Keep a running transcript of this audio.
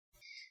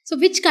So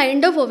which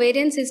kind of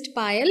ovarian cyst,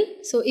 Payal?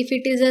 So if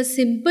it is a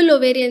simple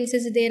ovarian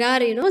cyst, there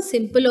are,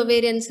 simple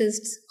ovarian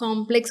cysts,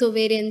 complex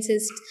ovarian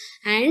cysts,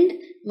 and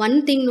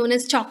one thing known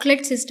as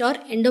chocolate cyst or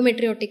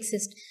endometriotic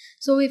cyst.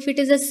 So if it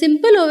is a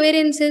simple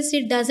ovarian cyst,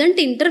 it doesn't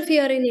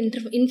interfere in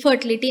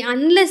infertility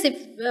unless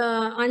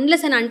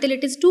and until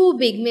it is too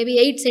big, maybe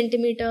 8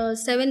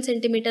 centimeters, 7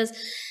 centimeters.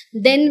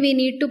 Then we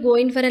need to go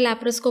in for a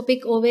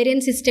laparoscopic ovarian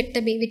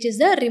cystectomy, which is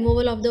the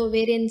removal of the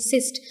ovarian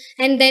cyst,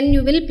 and then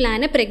you will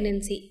plan a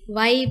pregnancy.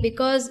 Why?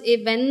 Because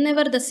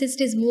whenever the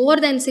cyst is more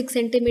than 6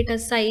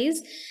 centimeters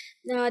size,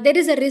 there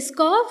is a risk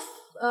of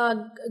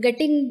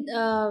getting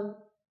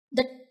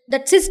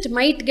that cyst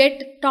might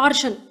get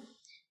torsion.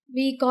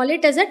 We call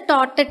it as a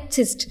torted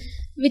cyst,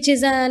 which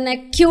is an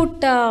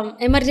acute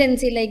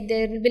emergency, like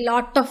there will be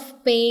lot of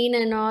pain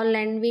and all,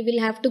 and we will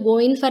have to go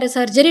in for a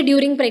surgery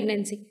during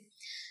pregnancy.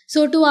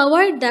 So to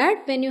avoid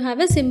that, when you have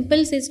a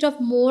simple cyst of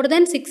more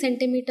than 6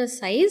 centimeters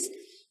size,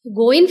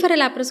 go in for a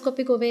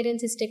laparoscopic ovarian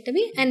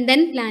cystectomy and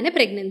then plan a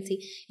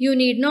pregnancy. You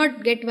need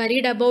not get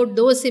worried about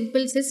those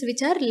simple cysts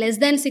which are less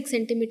than 6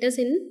 centimeters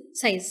in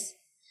size.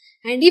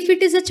 And if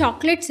it is a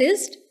chocolate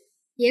cyst,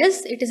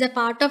 yes, it is a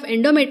part of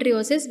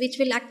endometriosis which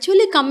will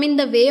actually come in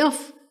the way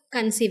of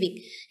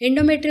conceiving.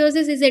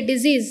 Endometriosis is a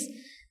disease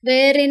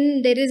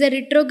wherein there is a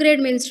retrograde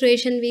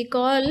menstruation. We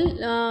call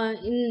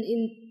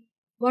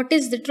what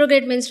is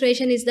retrograde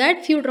menstruation is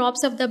that few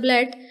drops of the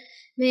blood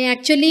will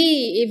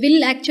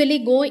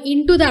actually go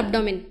into the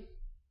abdomen.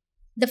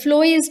 The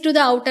flow is to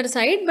the outer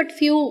side, but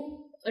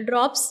few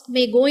drops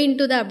may go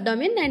into the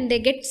abdomen and they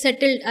get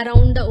settled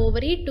around the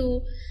ovary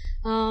to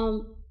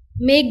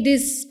make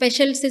these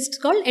special cysts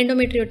called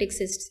endometriotic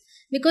cysts,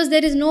 because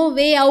there is no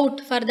way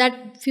out for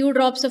those few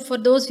drops of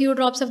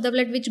the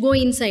blood which go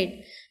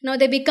inside. Now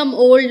they become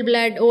old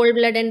blood,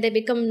 and they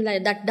become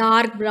like that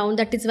dark brown.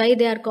 That is why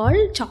they are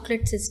called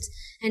chocolate cysts.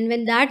 And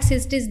when that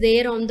cyst is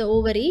there on the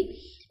ovary,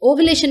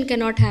 ovulation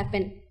cannot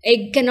happen.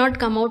 Egg cannot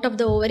come out of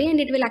the ovary, and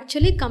it will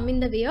actually come in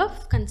the way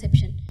of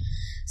conception.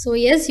 So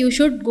yes, you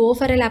should go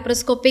for a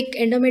laparoscopic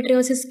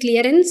endometriosis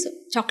clearance,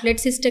 chocolate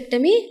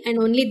cystectomy, and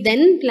only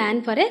then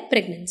plan for a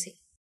pregnancy.